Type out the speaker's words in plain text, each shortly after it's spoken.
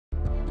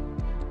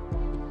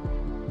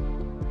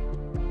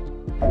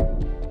Go.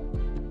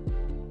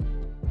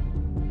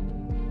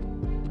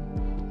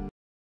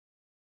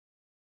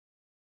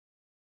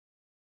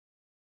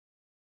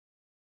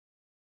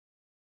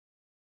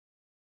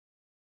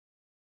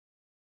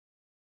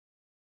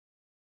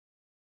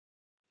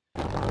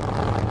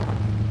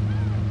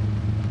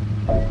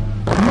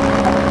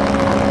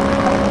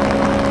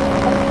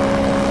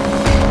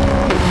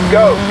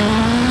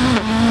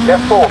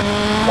 Left 4,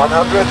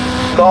 100,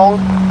 long.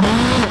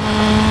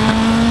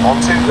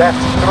 Onto left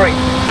 3,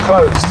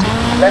 closed.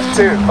 Left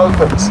 2,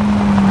 opens.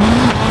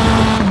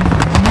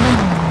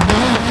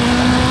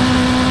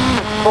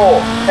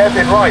 4,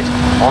 hairpin right.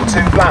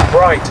 Onto flat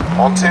right.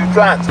 Onto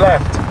flat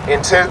left.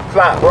 Into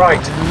flat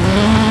right.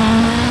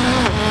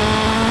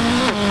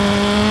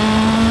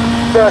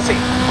 30,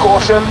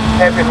 caution,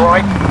 hairpin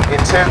right.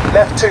 Into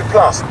left 2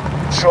 plus.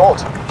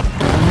 Short.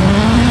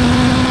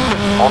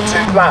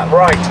 Onto flat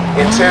right,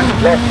 into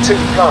left 2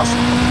 plus,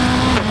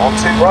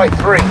 onto right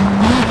 3,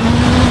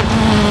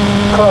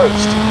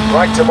 closed,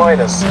 right to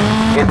minus,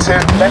 into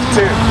left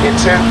 2,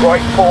 into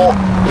right 4,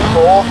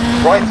 4,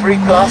 right 3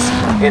 plus,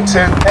 into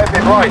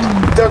hairpin right,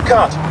 don't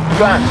cut,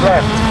 flat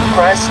left,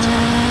 crest,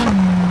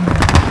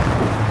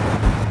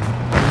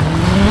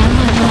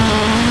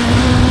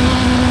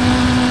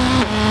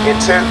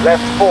 into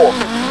left 4,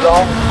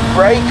 long,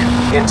 brake,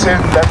 into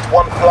left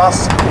 1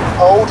 plus,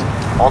 hold,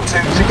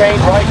 onto chicane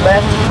right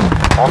left,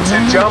 onto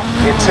jump,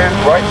 into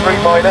right 3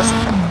 minus,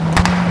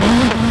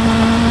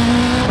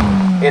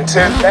 into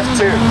left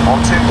 2,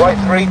 onto right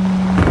 3,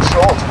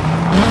 short,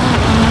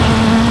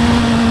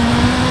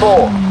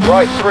 4,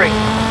 right 3,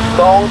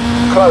 long,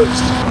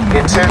 closed,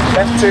 into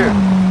left 2,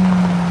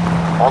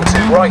 onto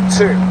right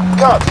 2,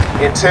 cut,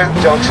 into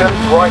junction,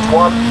 right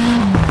 1,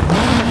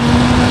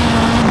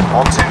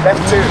 onto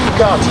left 2,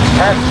 cut,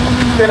 and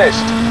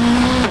finished.